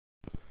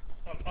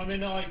I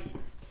mean, I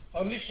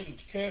listened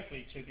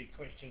carefully to the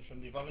questions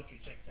from the voluntary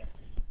sector,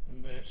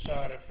 from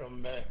Sarah,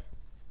 from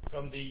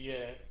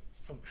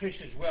Chris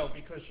as well,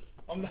 because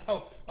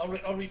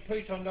I'll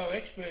repeat, I'm no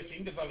expert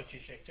in the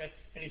voluntary sector,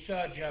 and it's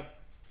our job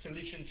to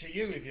listen to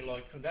you, if you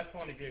like, from that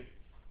point of view.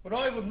 But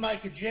I would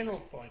make a general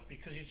point,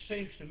 because it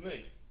seems to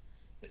me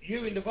that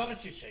you in the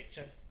voluntary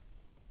sector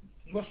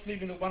must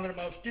live in one of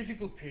the most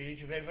difficult periods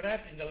you've ever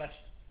had in the last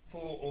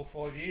 4 or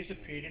 5 years, a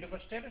period of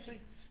austerity.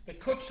 The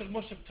cuts that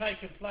must have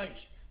taken place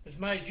has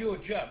made your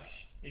jobs,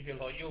 if you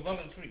like, your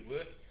voluntary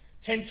work,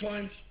 10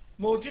 times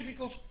more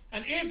difficult.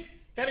 And if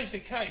that is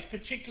the case,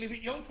 particularly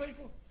with young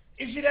people,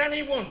 is it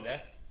any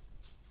wonder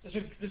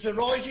there's a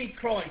rising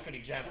crime, for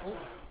example,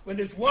 when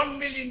there's 1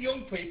 million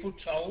young people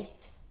told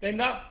they're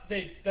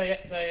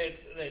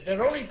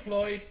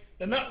unemployed,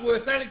 they're not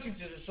worth anything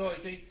to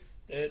society,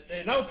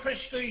 there's no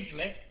prestige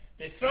left,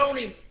 they're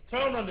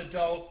thrown on the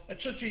dole at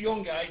such a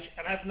young age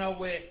and have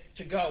nowhere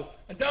to go.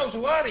 And those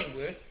who are in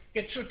work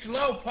get such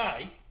low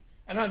pay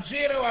and on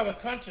 0-hour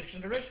contracts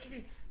and the rest of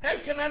it. How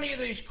can any of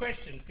these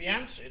questions be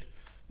answered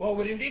while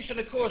we're in this? And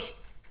of course,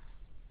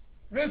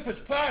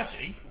 Rupert's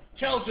party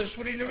tells us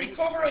we're in a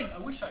recovery. I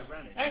wish I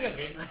ran it. Hang on a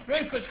minute.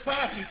 Rupert's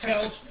party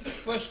tells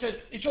us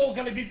that it's all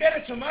going to be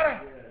better tomorrow.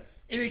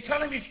 If the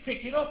economy's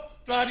picking up,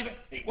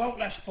 it won't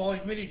last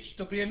 5 minutes.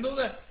 There'll be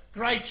another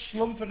great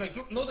slump and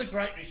another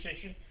great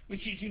recession,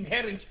 which is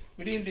inherent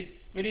within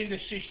the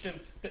system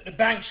that the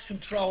banks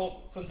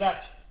control from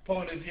that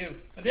point of view.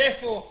 And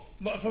therefore,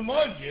 from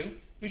my view,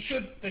 we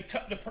should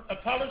a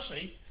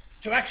policy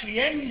to actually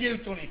end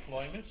youth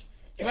unemployment,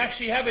 to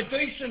actually have a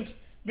decent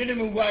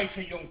minimum wage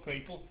for young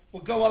people,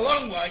 will go a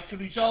long way to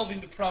resolving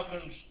the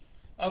problems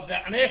of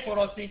that. And therefore,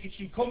 I think it's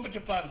incumbent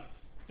upon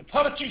the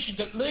politicians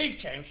that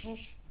lead councils,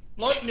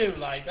 like New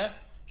Labour,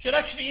 should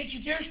actually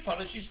introduce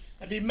policies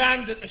and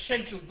demand that the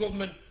central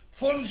government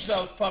funds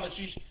those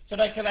policies so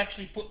they can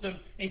actually put them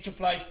into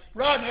place,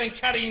 rather than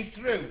carrying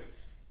through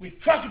with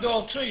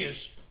crocodile tears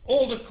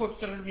all the cuts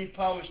that are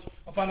imposed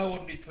upon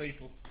ordinary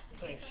people.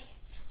 Thanks.